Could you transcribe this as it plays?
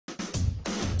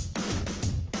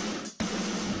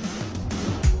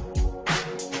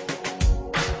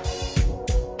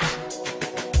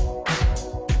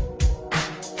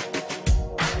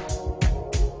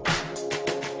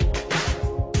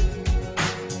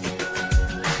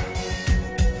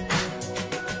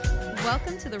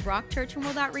Welcome to the Rock Church and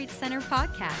World Outreach Center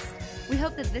podcast. We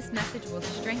hope that this message will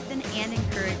strengthen and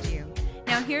encourage you.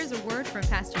 Now here's a word from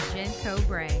Pastor Jen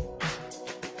Cobrae.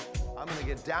 I'm going to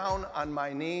get down on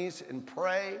my knees and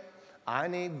pray. I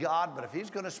need God, but if He's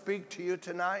going to speak to you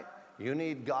tonight, you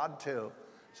need God too.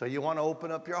 So you want to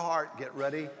open up your heart, get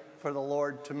ready for the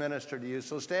Lord to minister to you.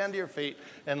 So stand to your feet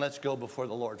and let's go before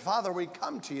the Lord. Father, we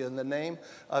come to you in the name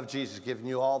of Jesus, giving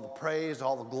you all the praise,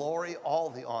 all the glory, all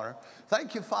the honor.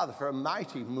 Thank you, Father, for a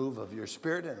mighty move of your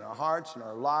Spirit in our hearts and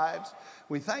our lives.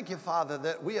 We thank you, Father,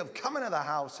 that we have come into the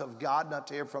house of God, not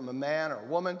to hear from a man or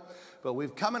woman, but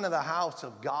we've come into the house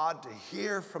of God to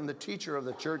hear from the teacher of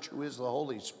the church, who is the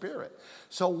Holy Spirit.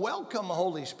 So welcome,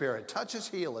 Holy Spirit. Touch us,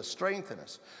 heal us, strengthen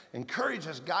us, encourage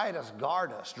us, guide us,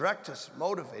 guard us, direct us,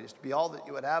 motivate us to be all that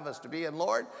you would have us to be. And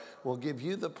Lord, we'll give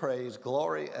you the praise,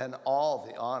 glory, and all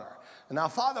the honor. And now,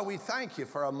 Father, we thank you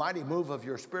for a mighty move of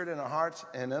your Spirit in our hearts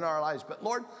and in our lives. But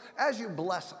Lord, as you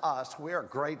bless us, we are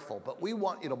grateful. But we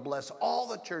want you to bless all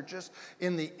the churches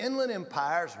in the Inland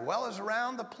Empire, as well as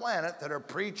around the planet, that are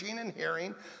preaching and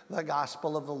hearing the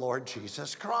gospel of the Lord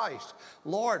Jesus Christ.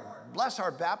 Lord, bless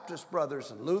our Baptist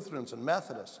brothers and Lutherans and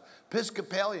Methodists,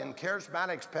 Episcopalian,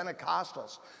 Charismatics,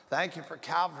 Pentecostals. Thank you for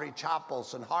Calvary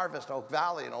Chapels and Harvest, Oak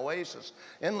Valley and Oasis,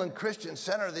 Inland Christian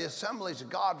Center, the Assemblies of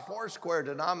God, Foursquare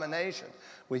denomination.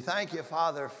 We thank you,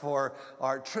 Father, for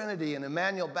our Trinity and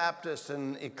Emmanuel Baptist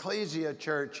and Ecclesia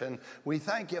Church. And we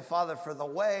thank you, Father, for the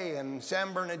Way and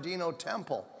San Bernardino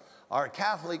Temple, our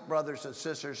Catholic brothers and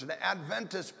sisters and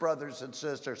Adventist brothers and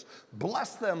sisters.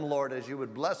 Bless them, Lord, as you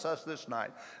would bless us this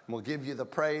night. And we'll give you the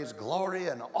praise, glory,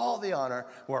 and all the honor.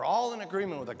 We're all in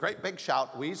agreement with a great big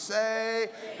shout. We say,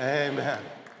 Amen.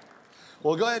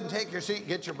 Well, go ahead and take your seat,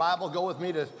 get your Bible. Go with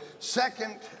me to 2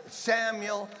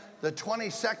 Samuel, the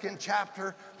 22nd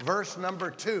chapter, verse number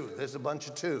 2. There's a bunch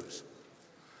of twos.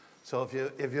 So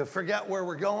if you forget where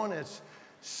we're going, it's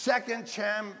 2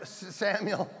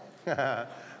 Samuel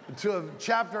to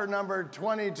chapter number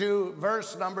 22,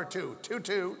 verse number 2.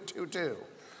 2222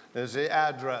 is the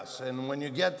address. And when you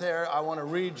get there, I want to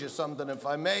read you something, if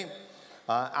I may,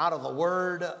 out of the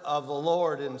word of the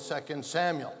Lord in 2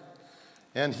 Samuel.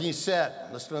 And he said,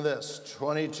 listen to this,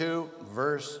 22,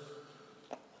 verse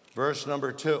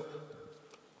number 2.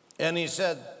 And he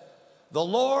said, "The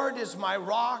Lord is my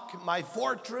rock, my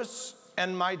fortress,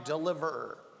 and my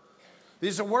deliverer."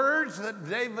 These are words that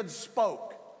David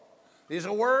spoke. These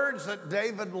are words that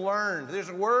David learned. These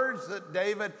are words that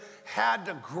David had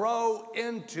to grow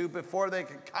into before they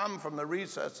could come from the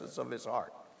recesses of his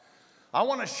heart. I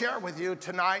want to share with you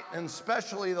tonight, and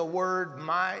especially the word,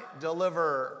 my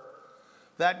deliverer.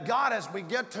 That God, as we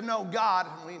get to know God,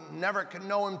 we never can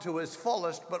know him to his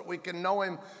fullest, but we can know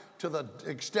him to the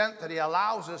extent that he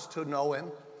allows us to know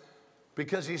him,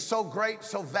 because he's so great,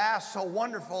 so vast, so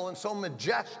wonderful, and so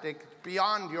majestic,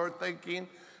 beyond your thinking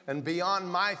and beyond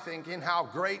my thinking, how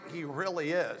great he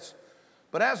really is.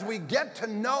 But as we get to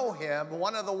know him,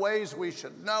 one of the ways we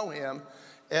should know him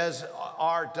is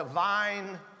our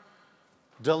divine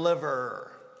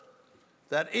deliverer.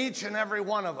 That each and every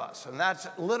one of us, and that's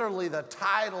literally the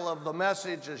title of the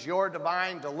message, is your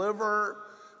divine deliverer,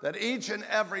 that each and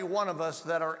every one of us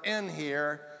that are in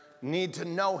here need to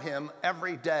know him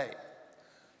every day.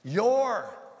 Your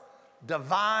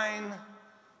divine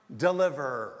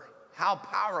deliverer. How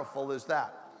powerful is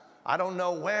that? I don't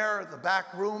know where the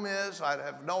back room is. I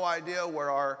have no idea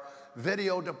where our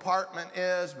video department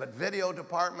is, but video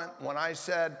department, when I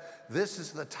said this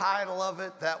is the title of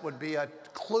it, that would be a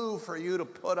clue for you to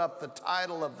put up the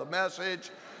title of the message.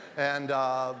 And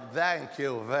thank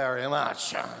you very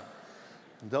much.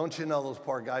 Don't you know those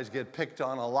poor guys get picked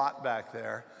on a lot back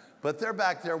there? But they're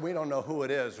back there, we don't know who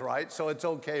it is, right? So it's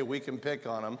okay, we can pick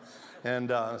on them.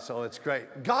 And so it's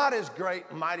great. God is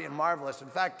great, mighty, and marvelous. In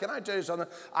fact, can I tell you something?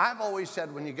 I've always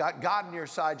said when you got God on your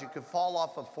side, you could fall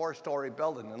off a 4-story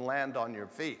building and land on your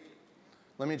feet.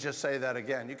 Let me just say that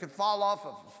again. You could fall off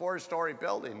a 4-story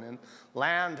building and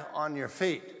land on your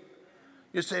feet.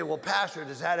 You say, well, Pastor,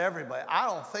 is that everybody? I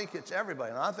don't think it's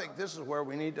everybody. And I think this is where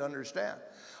we need to understand.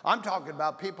 I'm talking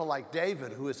about people like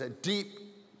David, who is a deep,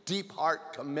 deep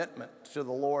heart commitment to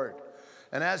the Lord.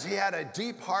 And as he had a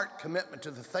deep heart commitment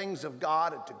to the things of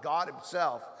God and to God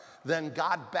himself, then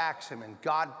God backs him and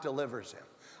God delivers him.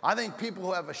 I think people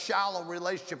who have a shallow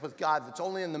relationship with God that's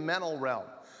only in the mental realm,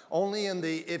 only in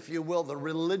the, if you will, the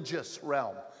religious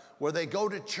realm, where they go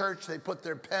to church, they put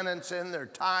their penance in, their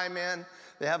time in.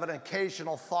 They have an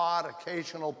occasional thought,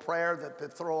 occasional prayer that they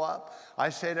throw up.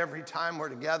 I say it every time we're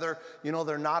together. You know,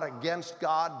 they're not against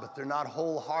God, but they're not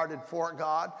wholehearted for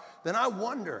God. Then I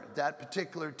wonder at that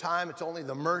particular time, it's only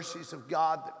the mercies of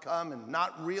God that come and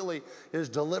not really his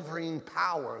delivering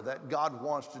power that God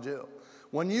wants to do.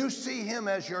 When you see him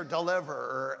as your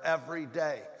deliverer every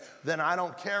day, then I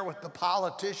don't care what the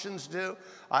politicians do.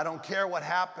 I don't care what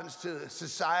happens to the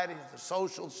society, the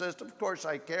social system. Of course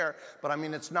I care, but I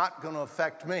mean, it's not going to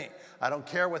affect me. I don't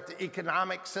care what the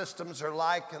economic systems are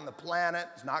like in the planet.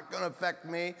 It's not going to affect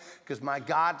me because my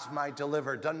God's my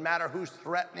deliverer. Doesn't matter who's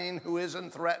threatening, who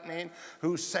isn't threatening,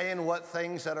 who's saying what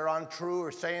things that are untrue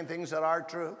or saying things that are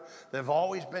true. There have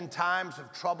always been times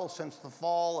of trouble since the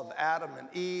fall of Adam and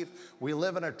Eve. We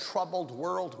live in a troubled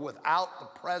world without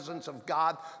the presence of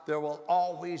God. There will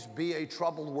always be a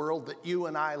troubled world that you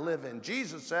and I live in.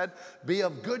 Jesus said, be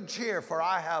of good cheer, for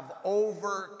I have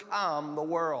overcome the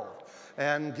world.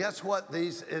 And guess what?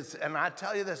 And I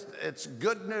tell you this, it's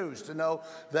good news to know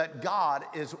that God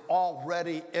is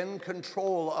already in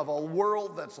control of a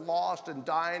world that's lost and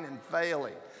dying and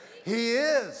failing. He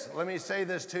is, let me say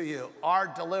this to you, our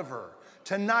deliverer.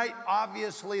 Tonight,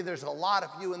 obviously, there's a lot of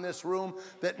you in this room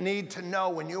that need to know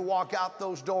when you walk out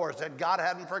those doors that God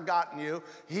hadn't forgotten you.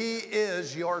 He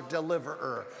is your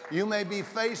deliverer. You may be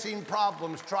facing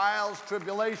problems, trials,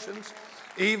 tribulations,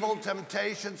 evil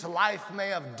temptations. Life may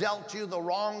have dealt you the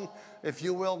wrong, if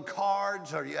you will,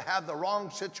 cards, or you have the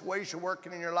wrong situation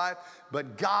working in your life,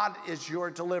 but God is your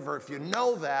deliverer. If you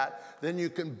know that, then you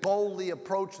can boldly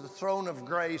approach the throne of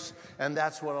grace, and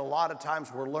that's what a lot of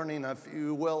times we're learning, if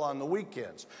you will, on the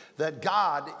weekends, that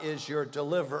God is your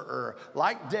deliverer.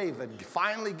 Like David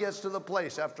finally gets to the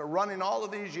place after running all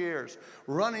of these years,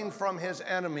 running from his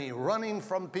enemy, running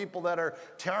from people that are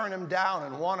tearing him down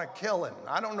and want to kill him.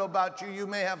 I don't know about you, you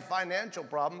may have financial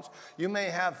problems, you may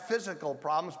have physical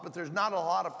problems, but there's not a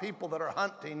lot of people that are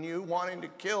hunting you, wanting to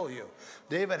kill you.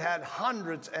 David had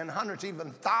hundreds and hundreds,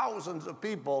 even thousands of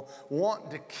people wanting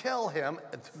to kill him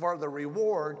for the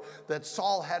reward that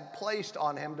Saul had placed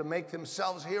on him to make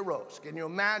themselves heroes. Can you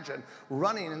imagine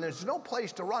running? And there's no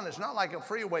place to run. It's not like a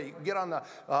freeway. You can get on the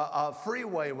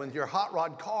freeway with your hot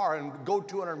rod car and go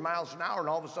 200 miles an hour, and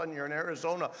all of a sudden you're in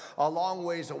Arizona, a long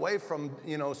ways away from,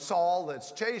 you know, Saul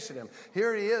that's chasing him.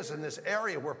 Here he is in this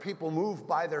area where people move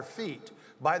by their feet,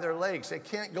 by their legs. They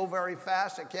can't go very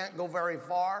fast. They can't go very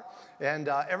far. And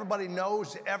everybody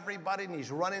knows everybody, and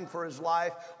he's running for his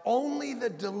life. Only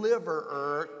the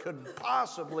deliverer could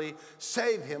possibly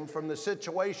save him from the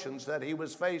situations that he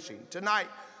was facing. Tonight,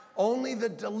 only the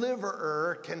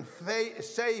deliverer can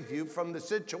save you from the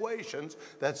situations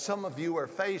that some of you are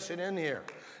facing in here.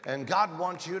 And God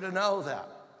wants you to know that.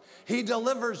 He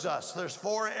delivers us. There's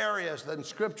 4 areas in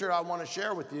Scripture I want to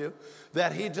share with you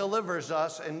that he delivers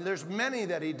us, and there's many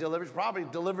that he delivers. Probably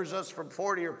delivers us from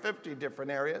 40 or 50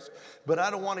 different areas, but I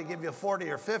don't want to give you 40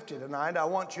 or 50 tonight. I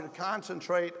want you to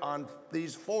concentrate on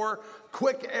these 4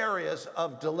 quick areas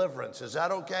of deliverance. Is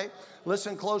that okay?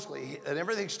 Listen closely, and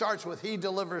everything starts with he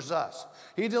delivers us.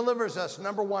 He delivers us,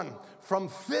 number 1, from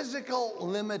physical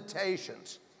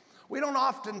limitations. We don't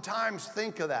oftentimes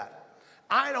think of that.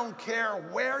 I don't care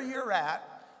where you're at.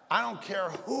 I don't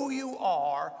care who you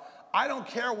are. I don't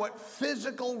care what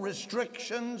physical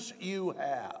restrictions you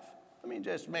have. Let me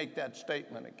just make that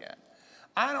statement again.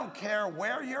 I don't care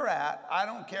where you're at. I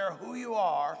don't care who you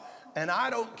are. And I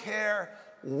don't care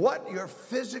what your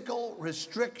physical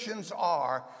restrictions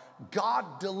are.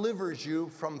 God delivers you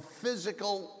from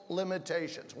physical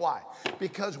limitations. Why?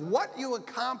 Because what you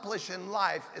accomplish in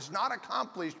life is not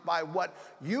accomplished by what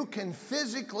you can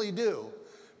physically do.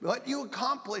 What you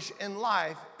accomplish in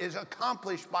life is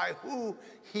accomplished by who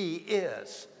he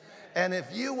is. And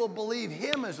if you will believe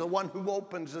him as the one who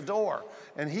opens the door,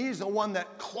 and he's the one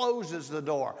that closes the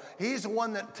door. He's the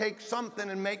one that takes something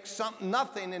and makes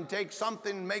nothing and takes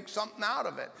something and makes something out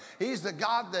of it. He's the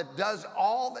God that does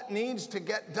all that needs to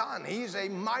get done. He's a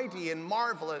mighty and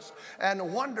marvelous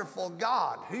and wonderful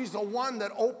God. He's the one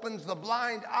that opens the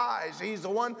blind eyes. He's the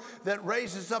one that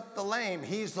raises up the lame.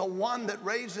 He's the one that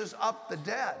raises up the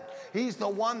dead. He's the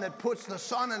one that puts the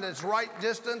sun in its right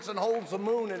distance and holds the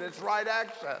moon in its right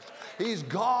axis. He's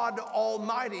God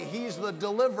Almighty. He's the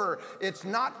deliverer. It's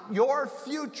not, your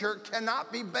future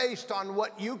cannot be based on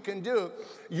what you can do.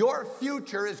 Your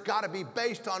future has got to be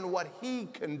based on what He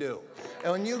can do.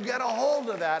 And when you get a hold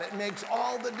of that, it makes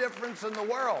all the difference in the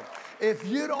world. If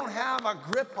you don't have a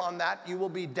grip on that, you will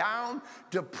be down,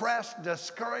 depressed,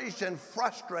 discouraged, and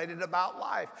frustrated about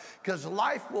life. Because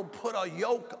life will put a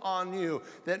yoke on you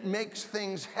that makes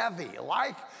things heavy.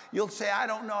 Like, you'll say, I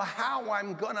don't know how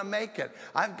I'm going to make it.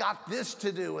 I've got this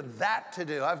to do and that to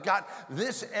do. I've got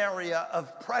this area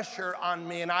of pressure on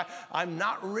me, and I'm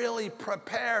not really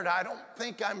prepared. I don't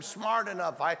think I'm smart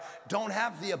enough. I don't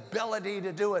have the ability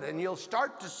to do it. And you'll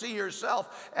start to see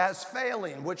yourself as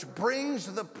failing, which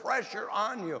brings the pressure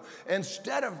on you,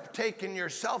 instead of taking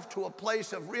yourself to a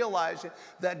place of realizing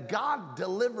that God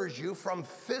delivers you from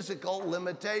physical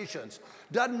limitations.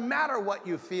 Doesn't matter what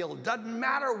you feel, doesn't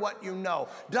matter what you know,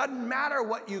 doesn't matter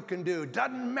what you can do,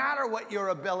 doesn't matter what your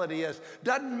ability is,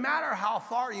 doesn't matter how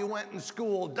far you went in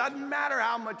school, doesn't matter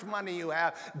how much money you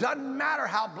have, doesn't matter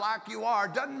how black you are,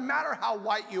 doesn't matter how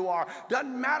white you are,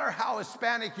 doesn't matter how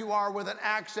Hispanic you are with an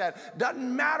accent,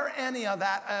 doesn't matter any of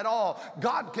that at all.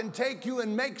 God can take you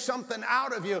and make something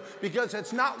out of you, because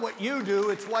it's not what you do,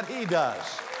 it's what He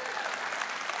does.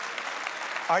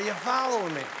 Are you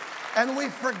following me? And we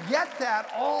forget that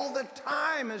all the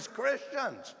time as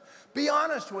Christians. Be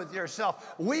honest with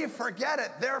yourself. We forget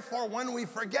it. Therefore, when we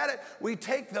forget it, we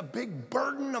take the big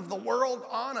burden of the world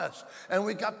on us. And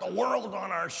we got the world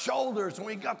on our shoulders, and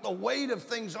we got the weight of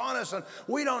things on us, and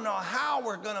we don't know how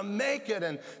we're going to make it.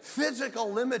 And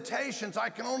physical limitations, I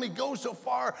can only go so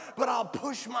far, but I'll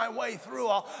push my way through.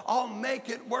 I'll make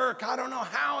it work. I don't know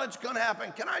how it's going to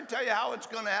happen. Can I tell you how it's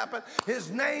going to happen? His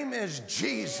name is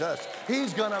Jesus.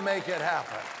 He's going to make it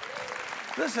happen.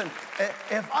 Listen,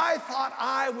 if I thought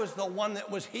I was the one that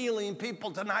was healing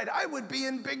people tonight, I would be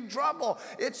in big trouble.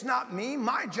 It's not me.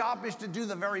 My job is to do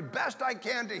the very best I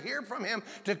can to hear from Him,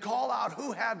 to call out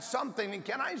who had something. And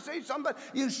can I say something?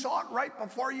 You saw it right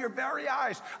before your very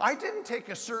eyes. I didn't take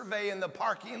a survey in the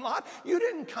parking lot. You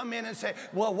didn't come in and say,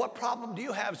 well, what problem do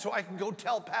you have so I can go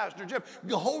tell Pastor Jim?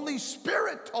 The Holy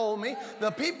Spirit told me.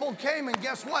 The people came, and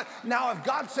guess what? Now, if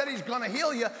God said He's going to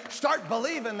heal you, start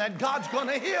believing that God's going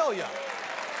to heal you.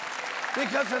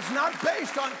 Because it's not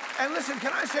based on, and listen,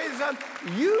 can I say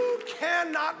this? You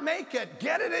cannot make it.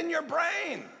 Get it in your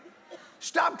brain.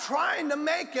 Stop trying to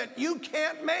make it. You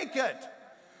can't make it.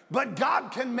 But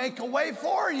God can make a way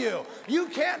for you. You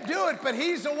can't do it, but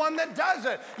He's the one that does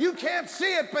it. You can't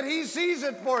see it, but He sees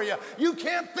it for you. You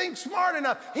can't think smart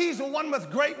enough. He's the one with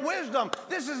great wisdom.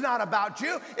 This is not about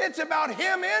you. It's about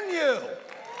Him in you.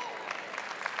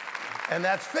 And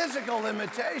that's physical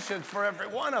limitations for every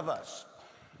one of us.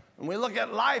 When we look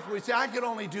at life, we say, I can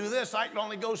only do this, I can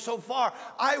only go so far.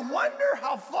 I wonder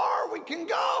how far we can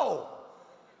go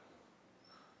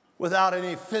without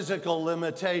any physical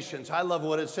limitations. I love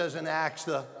what it says in Acts,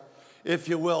 if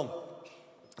you will,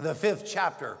 the 5th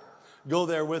chapter. Go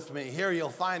there with me. Here you'll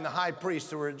find the high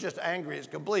priests who were just angry as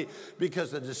complete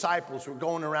because the disciples were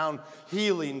going around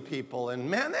healing people. And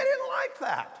man, they didn't like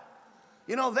that.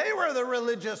 You know, they were the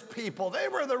religious people. They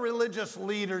were the religious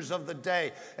leaders of the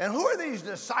day. And who are these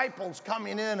disciples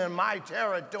coming in my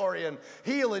territory and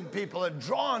healing people and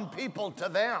drawing people to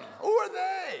them? Who are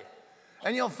they?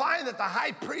 And you'll find that the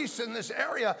high priests in this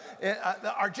area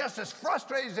are just as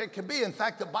frustrated as they can be. In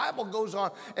fact, the Bible goes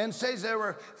on and says they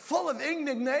were full of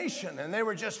indignation, and they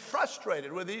were just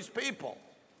frustrated with these people.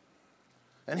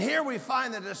 And here we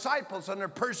find the disciples under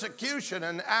persecution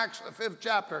in Acts, the 5th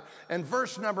chapter, and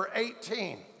verse number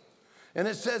 18. And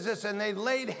it says this, and they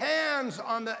laid hands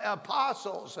on the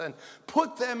apostles and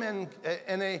put them in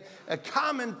a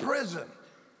common prison.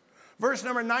 Verse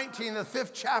number 19, the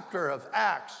 5th chapter of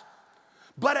Acts.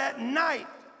 But at night,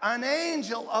 an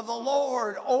angel of the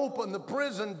Lord opened the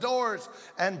prison doors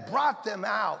and brought them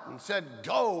out and said,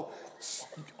 go,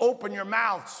 open your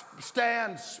mouth,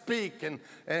 stand, speak, and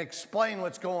explain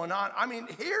what's going on. I mean,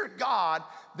 here God,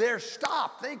 they're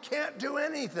stopped. They can't do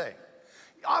anything.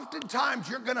 Oftentimes,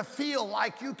 you're going to feel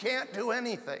like you can't do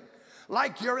anything,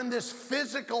 like you're in this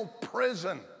physical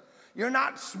prison. You're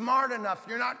not smart enough.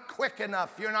 You're not quick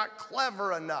enough. You're not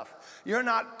clever enough. You're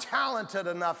not talented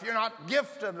enough. You're not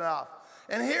gifted enough.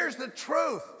 And here's the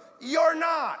truth. You're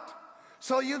not.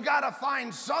 So you got to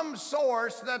find some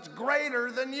source that's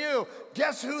greater than you.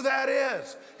 Guess who that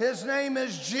is? His name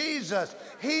is Jesus.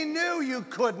 He knew you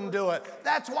couldn't do it.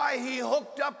 That's why He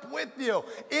hooked up with you.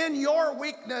 In your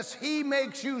weakness, He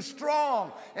makes you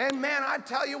strong. And man, I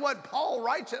tell you what, Paul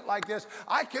writes it like this.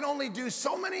 I can only do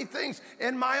so many things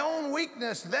in my own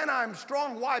weakness, then I'm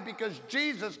strong. Why? Because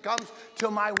Jesus comes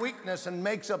to my weakness and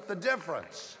makes up the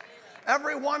difference.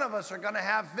 Every one of us are going to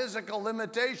have physical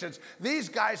limitations. These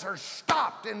guys are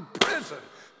stopped in prison.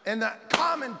 In the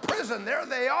common prison, there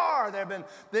they are.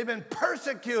 They've been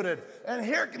persecuted, and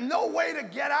here no way to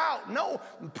get out.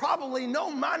 Probably no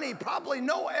money, probably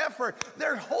no effort.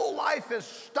 Their whole life is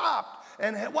stopped.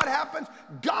 And what happens?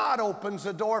 God opens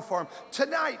the door for them.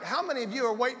 Tonight, how many of you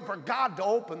are waiting for God to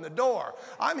open the door?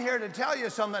 I'm here to tell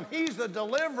you something. He's the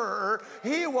deliverer.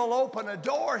 He will open a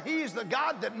door. He's the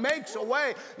God that makes a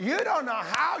way. You don't know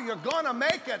how you're going to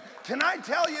make it. Can I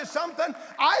tell you something?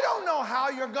 I don't know how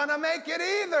you're going to make it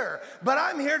either. But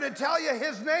I'm here to tell you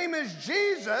his name is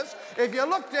Jesus. If you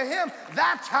look to him,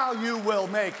 that's how you will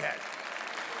make it.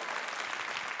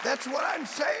 That's what I'm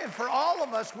saying. For all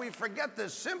of us, we forget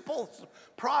this simple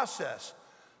process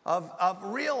of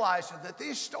realizing that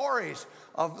these stories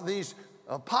of these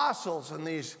apostles and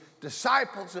these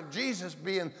disciples of Jesus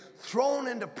being thrown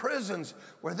into prisons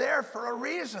were there for a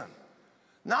reason.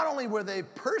 Not only were they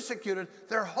persecuted,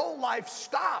 their whole life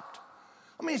stopped.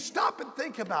 I mean, stop and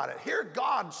think about it. Here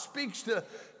God speaks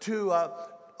to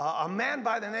a man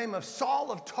by the name of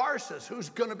Saul of Tarsus, who's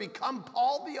going to become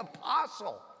Paul the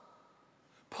Apostle.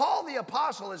 Paul the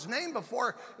Apostle, his name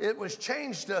before it was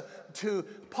changed to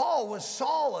Paul was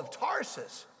Saul of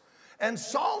Tarsus. And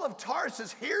Saul of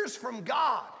Tarsus hears from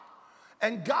God.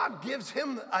 And God gives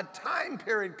him a time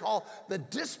period called the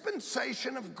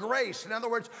dispensation of grace. In other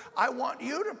words, I want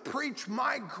you to preach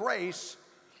my grace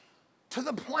to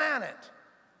the planet.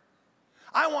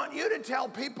 I want you to tell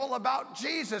people about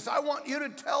Jesus. I want you to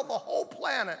tell the whole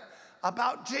planet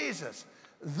about Jesus.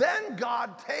 Then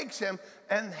God takes him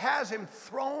and has him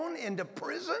thrown into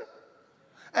prison.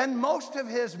 And most of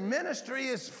his ministry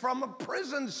is from a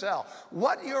prison cell.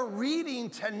 What you're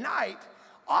reading tonight,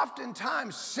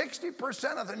 oftentimes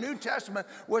 60% of the New Testament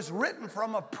was written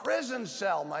from a prison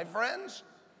cell, my friends.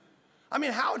 I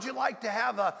mean, how would you like to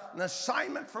have an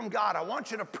assignment from God? I want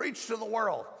you to preach to the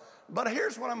world. But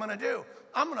here's what I'm going to do.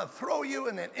 I'm going to throw you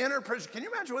in an inner prison. Can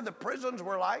you imagine what the prisons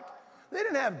were like? They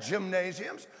didn't have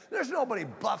gymnasiums. There's nobody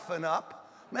buffing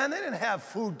up. Man, they didn't have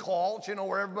food calls, you know,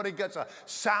 where everybody gets a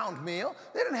sound meal.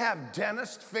 They didn't have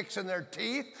dentists fixing their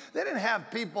teeth. They didn't have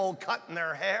people cutting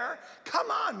their hair. Come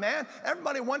on, man.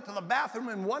 Everybody went to the bathroom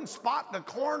in one spot in the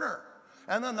corner.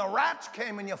 And then the rats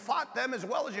came and you fought them as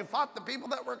well as you fought the people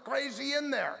that were crazy in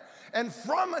there. And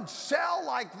from a cell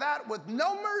like that with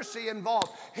no mercy involved,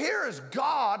 here is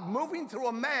God moving through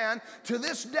a man. To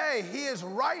this day, his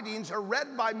writings are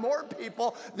read by more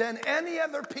people than any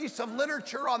other piece of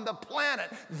literature on the planet.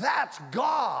 That's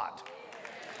God.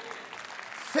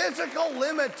 Physical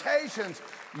limitations.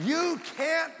 You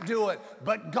can't do it,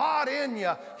 but God in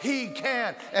you, he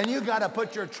can. And you got to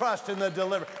put your trust in the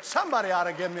deliverer. Somebody ought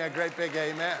to give me a great big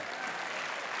amen.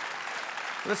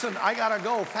 Listen, I got to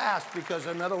go fast because,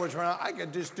 in other words, I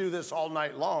could just do this all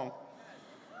night long.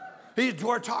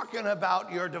 We're talking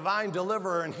about your divine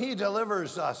deliverer, and he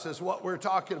delivers us is what we're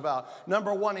talking about.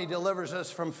 Number one, he delivers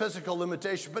us from physical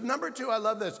limitation. But number two, I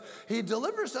love this. He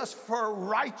delivers us for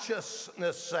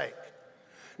righteousness' sake.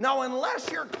 Now, unless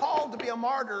you're called to be a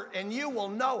martyr, and you will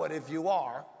know it if you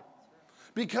are,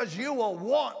 because you will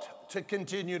want to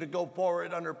continue to go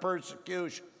forward under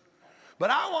persecution. But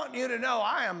I want you to know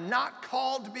I am not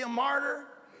called to be a martyr.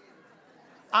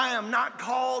 I am not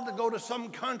called to go to some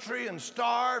country and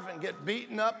starve and get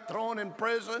beaten up, thrown in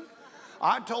prison.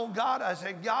 I told God, I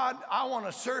said, God, I want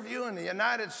to serve you in the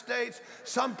United States,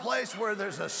 someplace where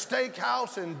there's a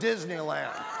steakhouse in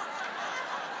Disneyland.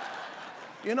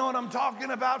 You know what I'm talking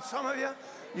about, some of you?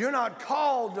 You're not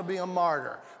called to be a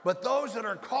martyr. But those that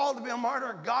are called to be a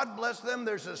martyr, God bless them.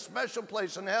 There's a special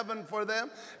place in heaven for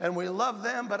them, and we love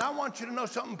them. But I want you to know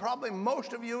something. Probably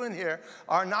most of you in here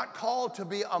are not called to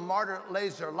be a martyr that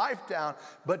lays their life down.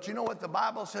 But you know what the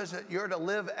Bible says? That you're to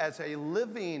live as a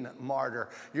living martyr.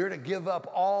 You're to give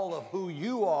up all of who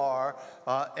you are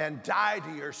and die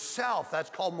to yourself.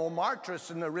 That's called momartris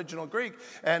in the original Greek.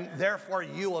 And therefore,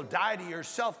 you will die to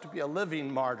yourself to be a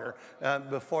living martyr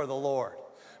before the Lord.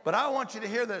 But I want you to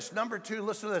hear this. Number two,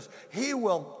 listen to this. He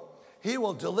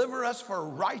will deliver us for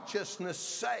righteousness'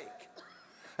 sake.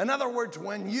 In other words,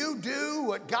 when you do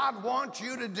what God wants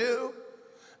you to do,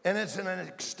 and it's an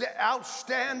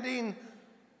outstanding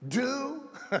do.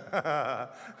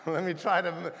 let me try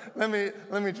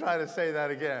to say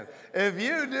that again. If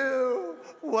you do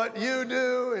what you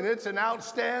do, and it's an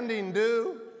outstanding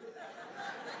do,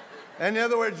 in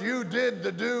other words, you did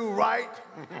the do right.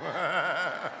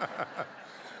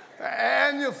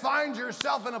 and you find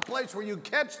yourself in a place where you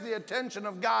catch the attention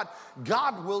of God,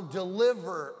 God will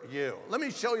deliver you. Let me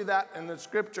show you that in the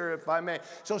scripture, if I may.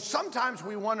 So sometimes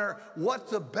we wonder,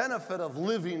 what's the benefit of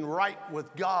living right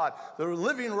with God? The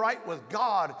living right with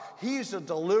God, he's a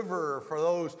deliverer for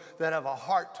those that have a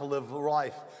heart to live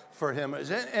life for him.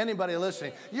 Is anybody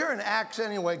listening? You're in Acts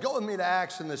anyway. Go with me to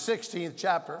Acts in the 16th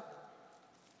chapter.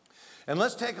 And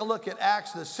let's take a look at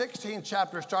Acts, the 16th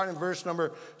chapter, starting in verse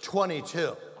number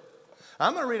 22.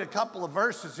 I'm going to read a couple of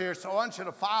verses here, so I want you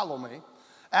to follow me.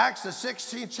 Acts, the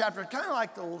 16th chapter, kind of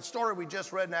like the story we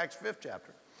just read in Acts 5th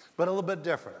chapter, but a little bit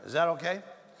different. Is that okay?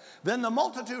 Then the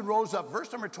multitude rose up,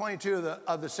 verse number 22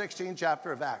 of the 16th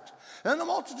chapter of Acts. Then the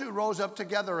multitude rose up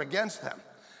together against them,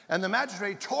 and the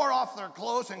magistrate tore off their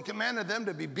clothes and commanded them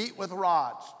to be beat with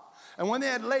rods. And when they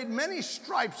had laid many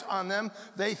stripes on them,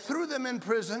 they threw them in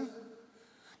prison,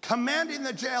 commanding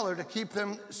the jailer to keep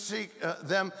them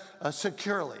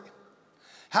securely.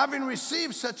 Having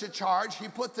received such a charge, he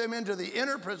put them into the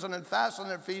inner prison and fastened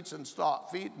their feet in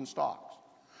stocks.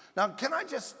 Now, can I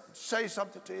just say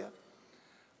something to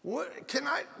you? Can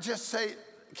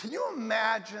you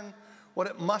imagine what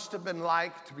it must have been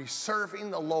like to be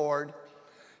serving the Lord,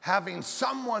 having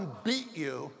someone beat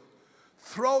you,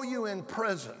 throw you in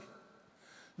prison?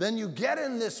 Then you get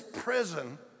in this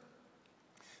prison,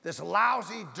 this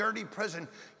lousy, dirty prison.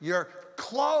 Your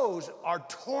clothes are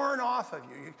torn off of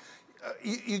you.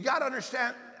 You got to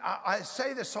understand, I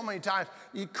say this so many times,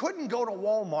 you couldn't go to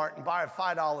Walmart and buy a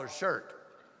 $5 shirt.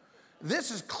 This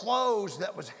is clothes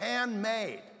that was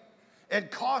handmade.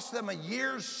 It cost them a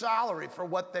year's salary for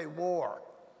what they wore.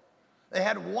 They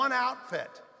had one outfit.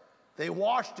 They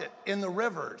washed it in the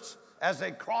rivers. As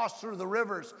they crossed through the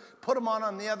rivers, put them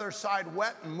on the other side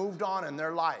wet and moved on in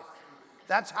their life.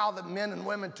 That's how the men and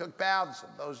women took baths in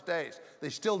those days. They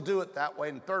still do it that way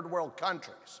in third world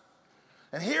countries.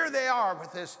 And here they are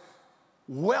with this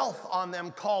wealth on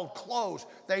them called clothes.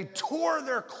 They tore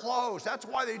their clothes. That's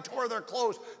why they tore their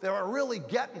clothes. They were really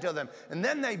getting to them. And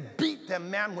then they beat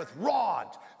them, man, with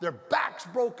rods. Their backs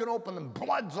broken open and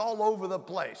blood's all over the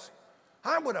place.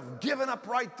 I would have given up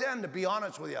right then, to be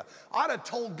honest with you. I'd have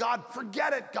told God,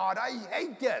 forget it, God. I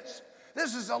hate this.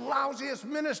 This is the lousiest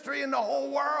ministry in the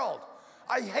whole world.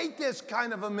 I hate this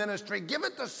kind of a ministry. Give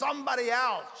it to somebody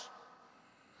else.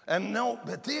 And no,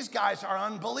 but these guys are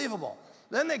unbelievable.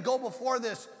 Then they go before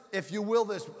this, if you will,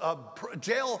 this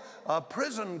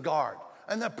prison guard.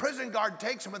 And the prison guard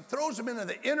takes them and throws them into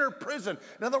the inner prison.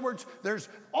 In other words, there's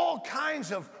all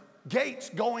kinds of gates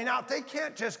going out. They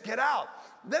can't just get out.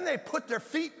 Then they put their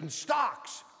feet in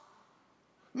stocks.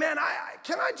 Man,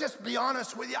 can I just be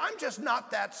honest with you? I'm just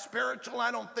not that spiritual.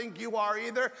 I don't think you are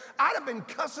either. I'd have been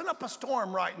cussing up a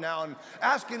storm right now and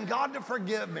asking God to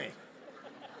forgive me.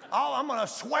 Oh, I'm going to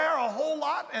swear a whole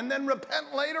lot and then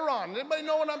repent later on. Anybody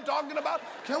know what I'm talking about?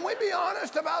 Can we be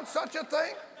honest about such a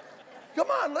thing? Come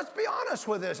on, let's be honest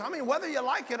with this. I mean, whether you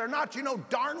like it or not, you know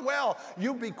darn well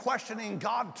you'll be questioning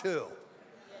God too.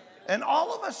 And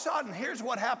all of a sudden, here's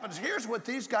what happens. Here's what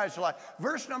these guys are like.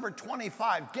 Verse number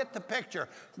 25, get the picture.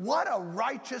 What a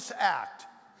righteous act.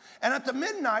 And at the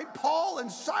midnight, Paul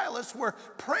and Silas were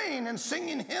praying and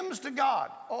singing hymns to God.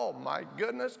 Oh my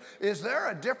goodness, is there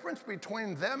a difference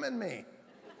between them and me?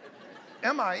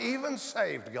 Am I even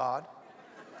saved, God?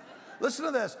 Listen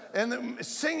to this, and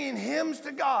singing hymns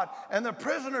to God, and the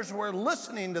prisoners were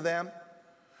listening to them.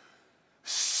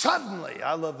 Suddenly,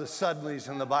 I love the suddenlies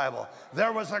in the Bible,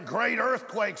 there was a great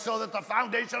earthquake so that the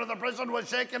foundation of the prison was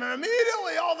shaken, and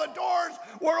immediately all the doors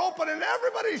were open and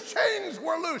everybody's chains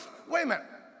were loosed. Wait a minute.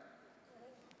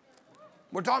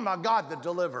 We're talking about God, the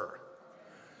deliverer.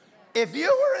 If you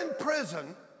were in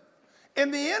prison, in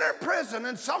the inner prison,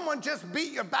 and someone just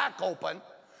beat your back open,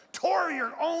 tore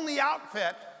your only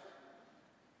outfit,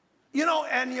 you know,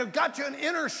 and you got you in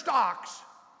inner stocks,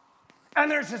 and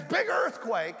there's this big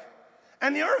earthquake,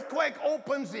 and the earthquake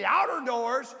opens the outer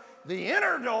doors, the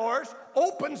inner doors,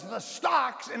 opens the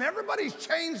stocks, and everybody's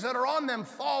chains that are on them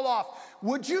fall off.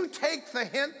 Would you take the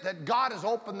hint that God has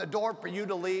opened the door for you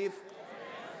to leave?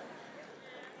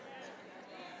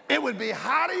 It would be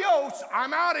adios,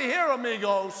 I'm out of here,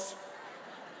 amigos.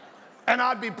 And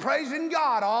I'd be praising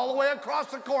God all the way across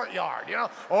the courtyard, you know.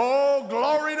 Oh,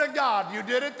 glory to God, you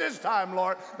did it this time,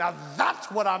 Lord. Now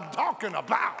that's what I'm talking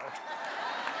about.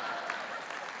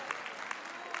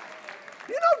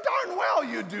 You know darn well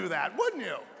you'd do that, wouldn't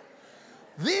you?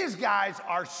 These guys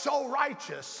are so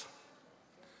righteous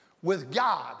with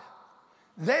God,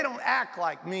 they don't act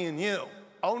like me and you.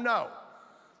 Oh no.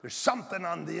 There's something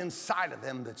on the inside of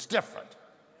them that's different.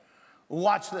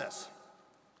 Watch this.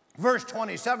 Verse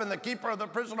 27, the keeper of the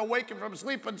prison awakened from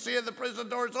sleep and seeing the prison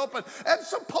doors open. And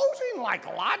supposing, like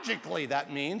logically,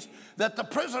 that means that the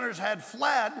prisoners had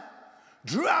fled,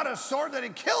 drew out a sword that he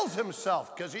kills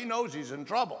himself because he knows he's in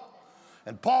trouble.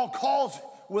 And Paul calls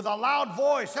with a loud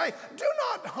voice, hey, do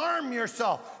not harm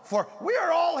yourself, for we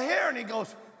are all here. And he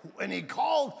goes, and he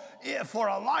called for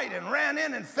a light and ran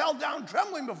in and fell down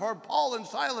trembling before Paul and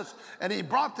Silas. And he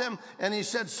brought them and he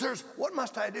said, sirs, what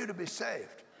must I do to be saved?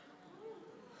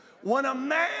 When a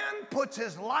man puts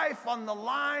his life on the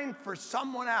line for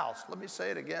someone else, let me say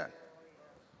it again.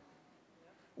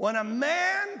 When a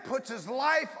man puts his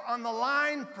life on the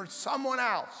line for someone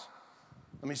else,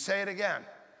 let me say it again.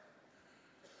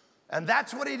 And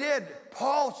that's what he did.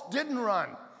 Paul didn't run.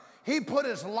 He put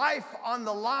his life on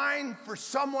the line for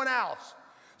someone else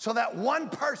so that one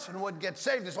person would get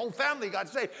saved. His whole family got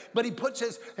saved. But he puts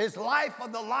his life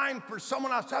on the line for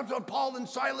someone else. That's what Paul and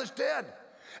Silas did.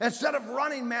 Instead of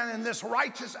running, man, in this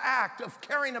righteous act of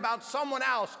caring about someone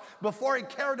else before he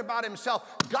cared about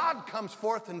himself, God comes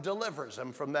forth and delivers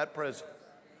him from that prison.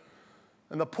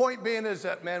 And the point being is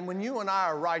that, man, when you and I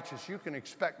are righteous, you can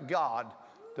expect God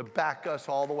to back us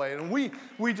all the way. And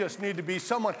we just need to be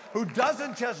someone who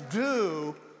doesn't just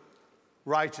do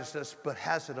righteousness, but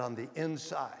has it on the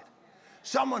inside.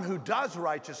 Someone who does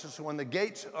righteousness, when the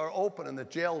gates are open and the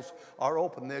jails are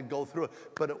open, they go through it.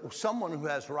 But someone who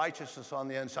has righteousness on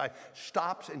the inside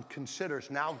stops and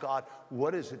considers, now, God,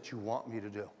 what is it you want me to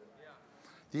do?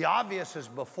 The obvious is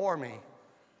before me.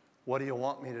 What do you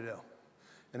want me to do?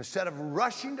 And instead of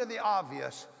rushing to the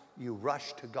obvious, you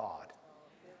rush to God.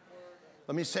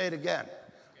 Let me say it again.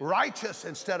 Righteous,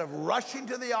 instead of rushing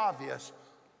to the obvious,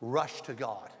 rush to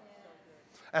God.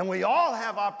 And we all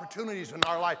have opportunities in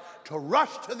our life to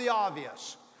rush to the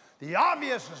obvious. The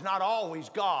obvious is not always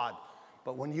God,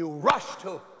 but when you rush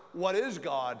to what is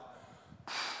God,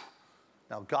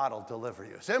 now God will deliver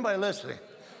you. Is anybody listening?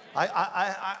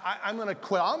 I'm going to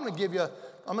quit. I'm going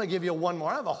to give you one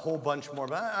more. I have a whole bunch more,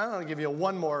 but I'm going to give you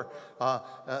one more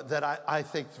that I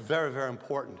think is very, very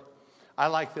important. I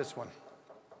like this one.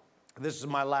 This is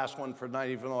my last one for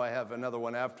tonight, even though I have another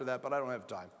one after that, but I don't have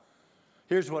time.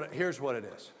 Here's what it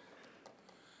is.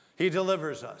 He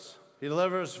delivers us. He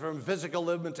delivers us from physical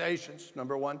limitations,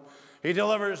 number one. He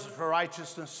delivers us for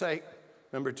righteousness' sake,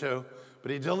 number two.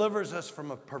 But he delivers us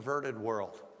from a perverted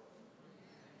world.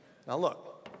 Now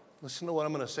look, listen to what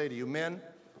I'm going to say to you men,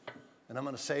 and I'm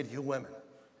going to say to you women.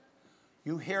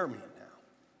 You hear me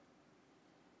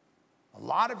now. A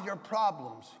lot of your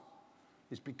problems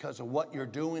is because of what you're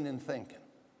doing and thinking.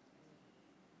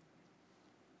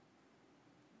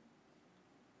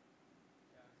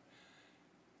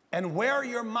 And where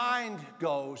your mind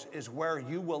goes is where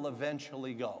you will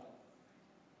eventually go.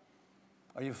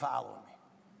 Are you following me?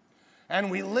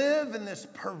 And we live in this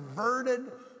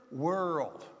perverted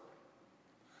world.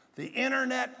 The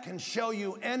internet can show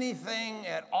you anything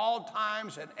at all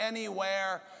times and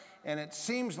anywhere, and it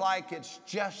seems like it's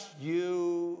just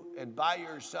you and by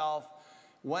yourself,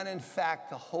 when in fact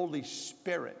the Holy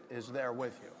Spirit is there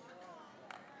with you.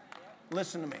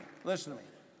 Listen to me. Listen to me.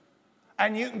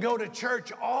 And you can go to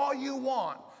church all you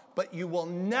want, but you will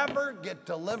never get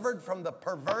delivered from the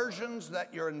perversions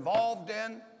that you're involved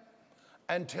in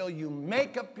until you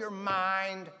make up your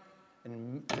mind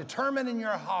and determine in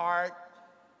your heart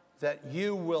that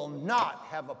you will not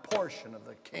have a portion of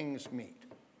the king's meat.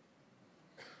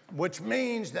 Which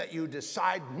means that you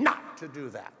decide not to do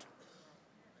that.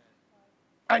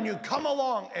 And you come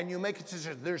along and you make a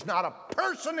decision. There's not a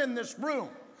person in this room,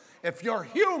 if you're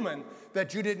human,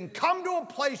 that you didn't come to a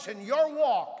place in your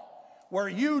walk where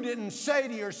you didn't say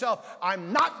to yourself,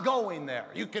 I'm not going there.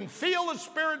 You can feel the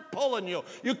Spirit pulling you.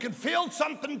 You can feel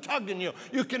something tugging you.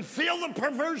 You can feel the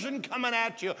perversion coming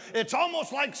at you. It's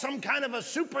almost like some kind of a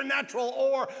supernatural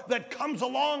ore that comes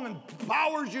along and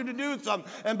powers you to do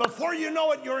something. And before you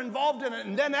know it, you're involved in it.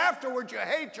 And then afterwards, you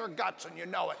hate your guts and you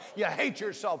know it. You hate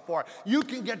yourself for it. You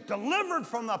can get delivered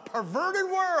from the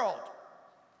perverted world.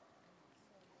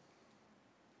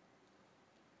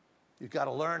 You've got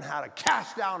to learn how to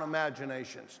cast down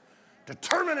imaginations.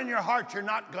 Determine in your heart you're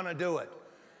not going to do it.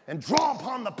 And draw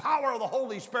upon the power of the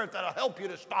Holy Spirit that'll help you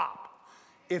to stop.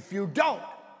 If you don't,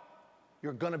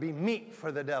 you're going to be meat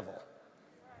for the devil.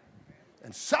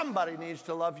 And somebody needs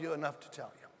to love you enough to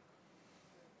tell you.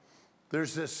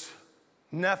 There's this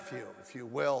nephew, if you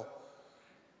will,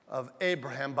 of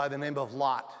Abraham by the name of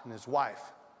Lot and his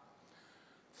wife.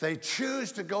 They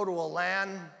choose to go to a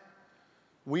land,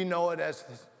 we know it as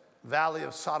the Valley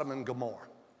of Sodom and Gomorrah.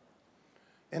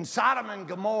 In Sodom and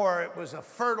Gomorrah, it was a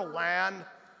fertile land.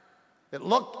 It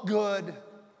looked good,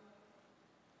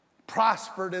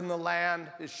 prospered in the land.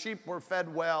 His sheep were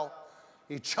fed well.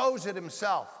 He chose it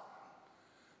himself.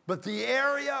 But the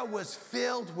area was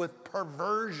filled with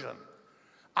perversion.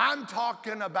 I'm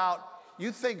talking about,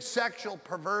 you think sexual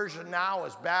perversion now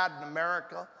is bad in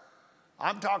America?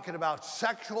 I'm talking about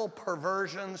sexual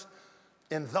perversions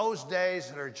in those days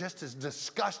that are just as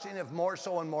disgusting, if more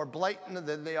so, and more blatant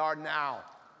than they are now.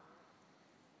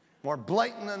 More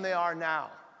blatant than they are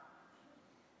now.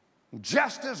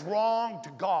 Just as wrong to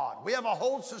God. We have a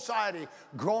whole society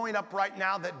growing up right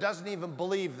now that doesn't even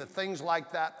believe that things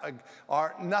like that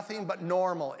are nothing but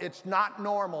normal. It's not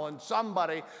normal, and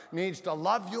somebody needs to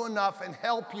love you enough and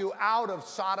help you out of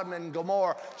Sodom and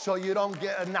Gomorrah so you don't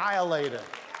get annihilated.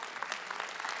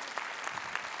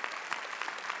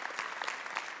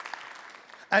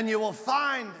 And you will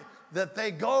find that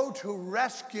they go to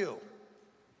rescue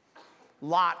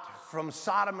Lot from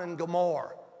Sodom and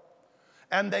Gomorrah.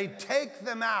 And they take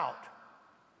them out.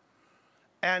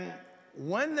 And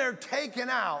when they're taken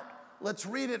out, let's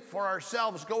read it for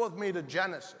ourselves. Go with me to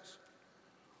Genesis,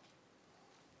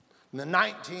 in the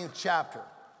 19th chapter.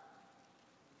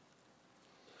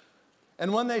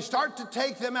 And when they start to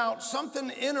take them out, something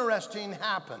interesting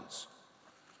happens.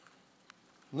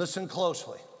 Listen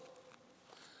closely.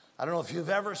 I don't know if you've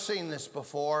ever seen this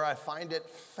before. I find it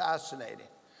fascinating.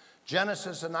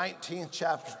 Genesis, the 19th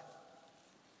chapter.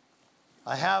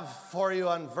 I have for you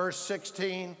on verse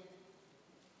 16,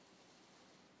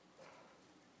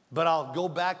 but I'll go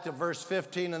back to verse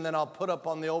 15 and then I'll put up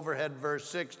on the overhead verse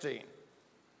 16.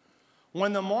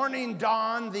 When the morning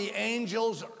dawned, the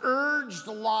angels urged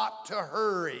Lot to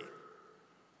hurry,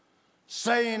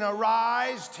 saying,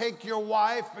 "Arise, take your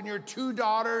wife and your 2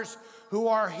 daughters who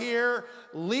are here,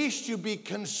 lest you be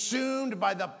consumed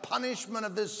by the punishment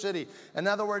of this city." In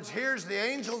other words, here's the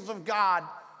angels of God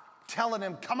telling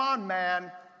him, come on, man,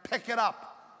 pick it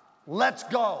up. Let's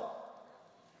go.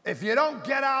 If you don't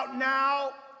get out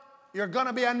now, you're going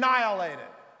to be annihilated.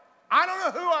 I don't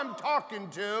know who I'm talking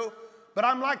to, but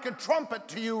I'm like a trumpet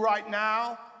to you right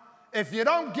now. If you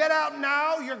don't get out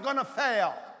now, you're going to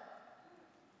fail.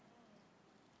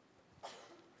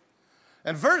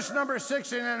 And verse number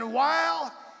 16, and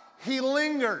while he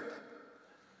lingered.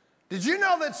 Did you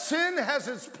know that sin has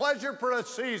its pleasure for a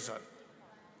season?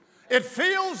 It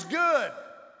feels good.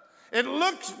 It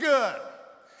looks good.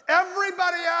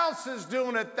 Everybody else is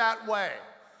doing it that way.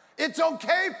 It's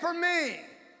okay for me.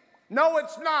 No,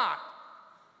 it's not.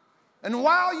 And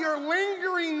while you're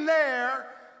lingering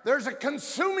there, there's a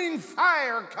consuming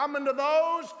fire coming to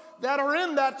those that are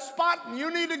in that spot, and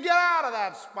you need to get out of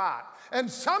that spot.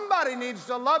 And somebody needs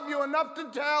to love you enough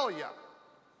to tell you.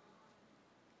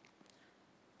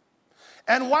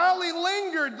 And while he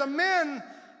lingered, the men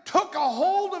took a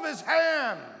hold of his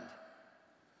hand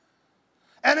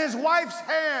and his wife's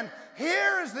hand.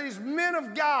 Here is these men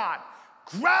of God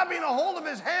grabbing a hold of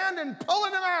his hand and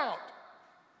pulling him out.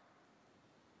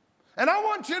 And I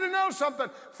want you to know something.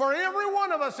 For every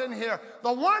one of us in here,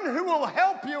 the one who will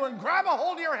help you and grab a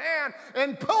hold of your hand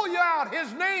and pull you out,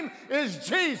 his name is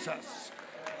Jesus.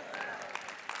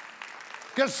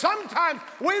 Because sometimes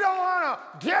we don't want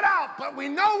to get out, but we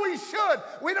know we should.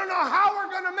 We don't know how we're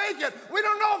going to make it. We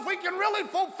don't know if we can really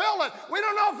fulfill it. We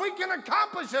don't know if we can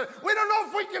accomplish it. We don't know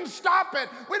if we can stop it.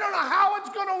 We don't know how it's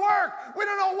going to work. We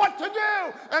don't know what to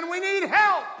do, and we need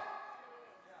help.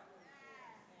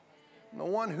 And the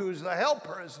one who's the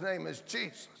helper, his name is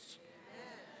Jesus.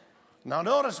 Now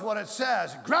notice what it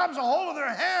says. It grabs a hold of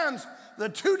their hands, the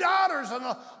 2 daughters, and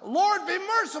the Lord be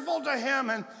merciful to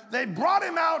him. And they brought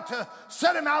him out to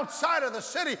set him outside of the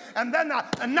city, and then the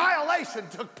annihilation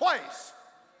took place.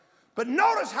 But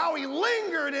notice how he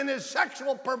lingered in his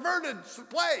sexual perverted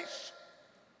place.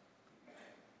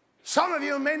 Some of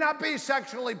you may not be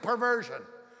sexually perversion.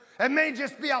 It may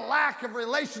just be a lack of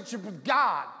relationship with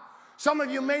God. Some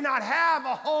of you may not have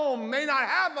a home, may not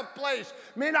have a place,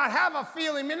 may not have a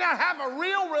feeling, may not have a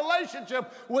real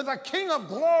relationship with a King of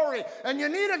glory. And you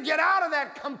need to get out of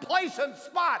that complacent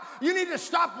spot. You need to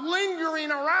stop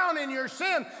lingering around in your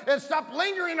sin and stop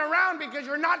lingering around because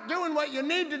you're not doing what you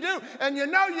need to do. And you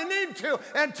know you need to.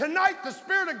 And tonight the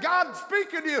Spirit of God is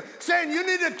speaking to you, saying you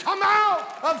need to come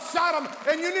out of Sodom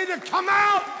and you need to come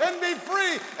out and be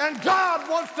free. And God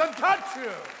wants to touch you.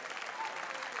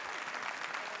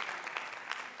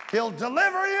 He'll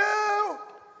deliver you,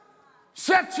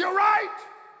 set you right,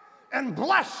 and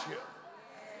bless you.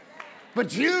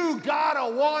 But you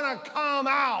gotta wanna come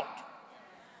out.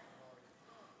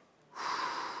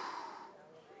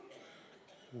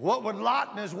 What would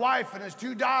Lot and his wife and his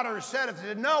 2 daughters said if they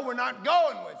said, no, we're not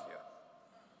going with you?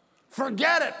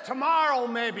 Forget it, tomorrow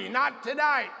maybe, not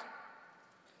tonight.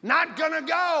 Not gonna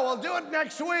go, we'll do it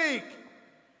next week.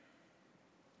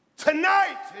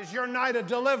 Tonight is your night of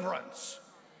deliverance.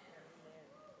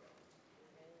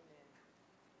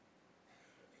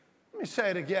 Let me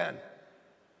say it again.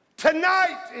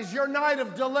 Tonight is your night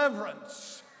of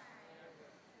deliverance.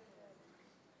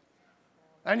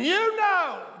 And you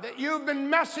know that you've been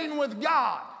messing with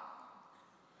God.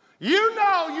 You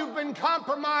know you've been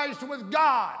compromised with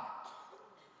God.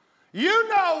 You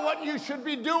know what you should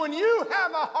be doing. You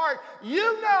have a heart.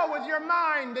 You know with your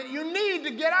mind that you need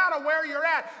to get out of where you're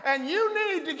at, and you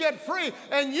need to get free,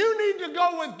 and you need to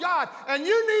go with God, and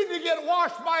you need to get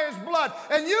washed by His blood,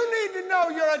 and you need to know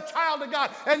you're a child of God,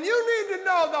 and you need to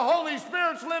know the Holy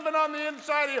Spirit's living on the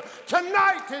inside of you.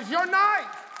 Tonight is your night.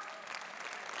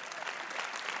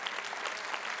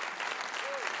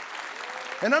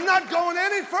 And I'm not going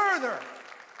any further.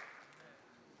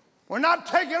 We're not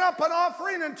taking up an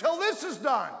offering until this is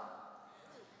done.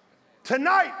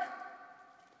 Tonight,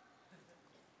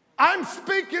 I'm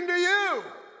speaking to you,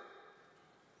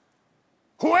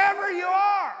 whoever you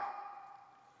are,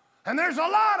 and there's a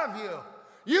lot of you.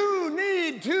 You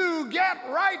need to get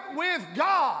right with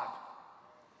God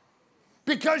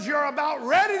because you're about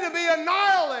ready to be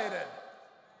annihilated.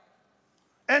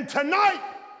 And tonight,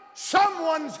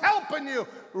 someone's helping you,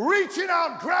 reaching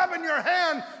out, grabbing your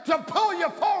hand to pull you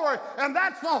forward, and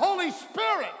that's the Holy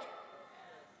Spirit.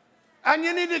 And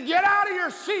you need to get out of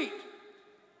your seat.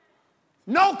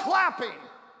 No clapping,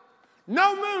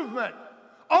 no movement.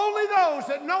 Only those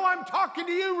that know I'm talking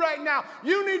to you right now.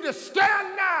 You need to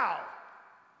stand now.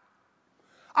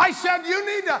 I said you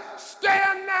need to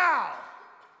stand now.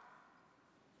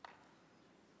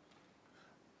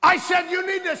 I said you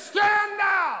need to stand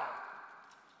now.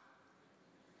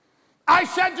 I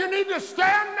said you need to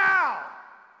stand now.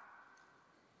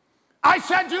 I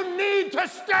said you need to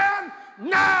stand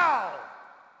now.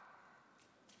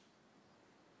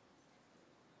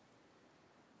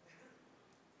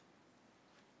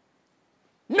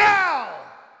 Now.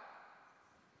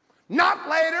 Not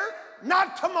later,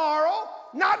 not tomorrow,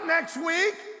 not next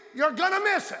week. You're going to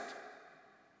miss it.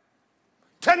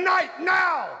 Tonight,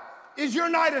 now, is your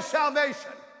night of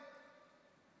salvation.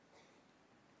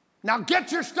 Now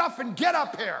get your stuff and get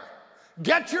up here.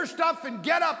 Get your stuff and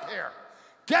get up here.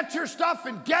 Get your stuff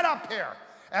and get up here.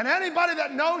 And anybody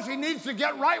that knows he needs to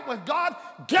get right with God,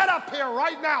 get up here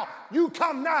right now. You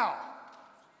come now.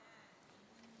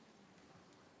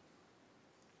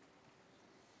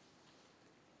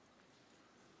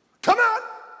 Come on.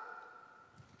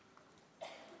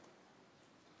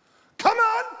 Come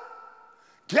on.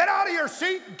 Get out of your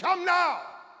seat and come now.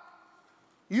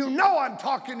 You know I'm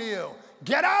talking to you.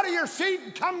 Get out of your seat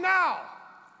and come now.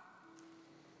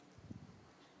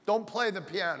 Don't play the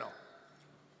piano.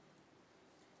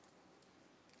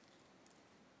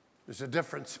 There's a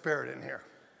different spirit in here.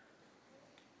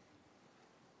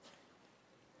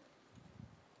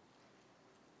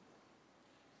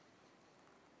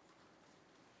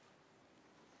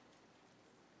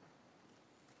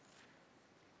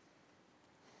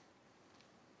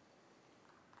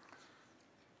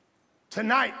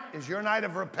 Tonight is your night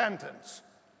of repentance.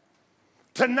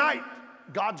 Tonight,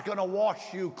 God's going to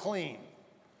wash you clean.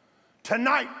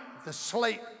 Tonight, the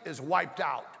slate is wiped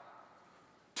out.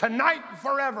 Tonight,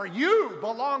 forever, you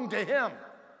belong to Him.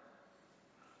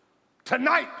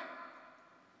 Tonight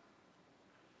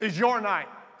is your night.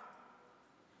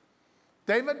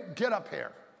 David, get up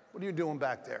here. What are you doing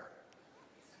back there?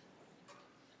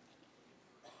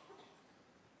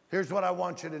 Here's what I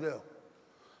want you to do.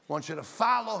 I want you to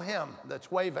follow him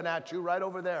that's waving at you right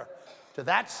over there. To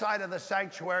that side of the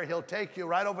sanctuary, he'll take you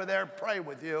right over there, pray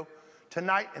with you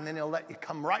tonight, and then he'll let you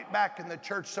come right back in the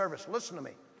church service. Listen to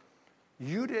me.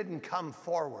 You didn't come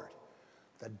forward.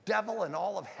 The devil and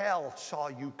all of hell saw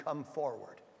you come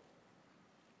forward.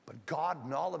 But God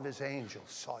and all of his angels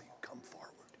saw you come forward.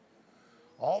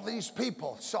 All these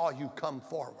people saw you come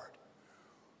forward.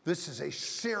 This is a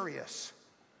serious,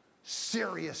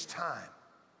 serious time.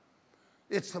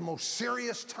 It's the most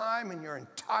serious time in your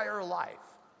entire life.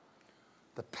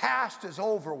 The past is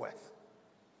over with.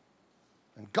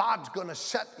 And God's going to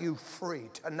set you free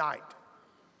tonight.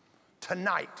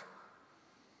 Tonight.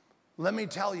 Let me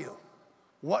tell you,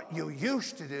 what you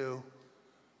used to do,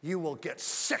 you will get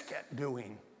sick at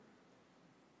doing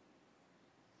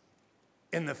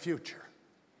in the future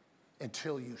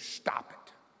until you stop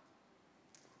it.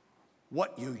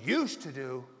 What you used to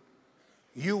do,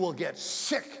 you will get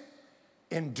sick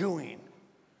in doing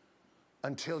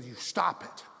until you stop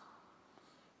it.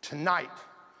 Tonight,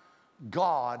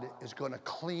 God is going to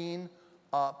clean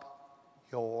up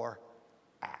your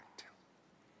act.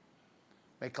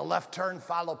 Make a left turn,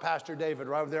 follow Pastor David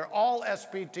right over there. All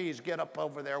SPTs, get up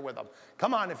over there with them.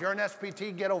 Come on, if you're an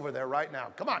SPT, get over there right now.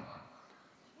 Come on.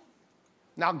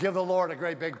 Now give the Lord a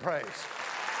great big praise.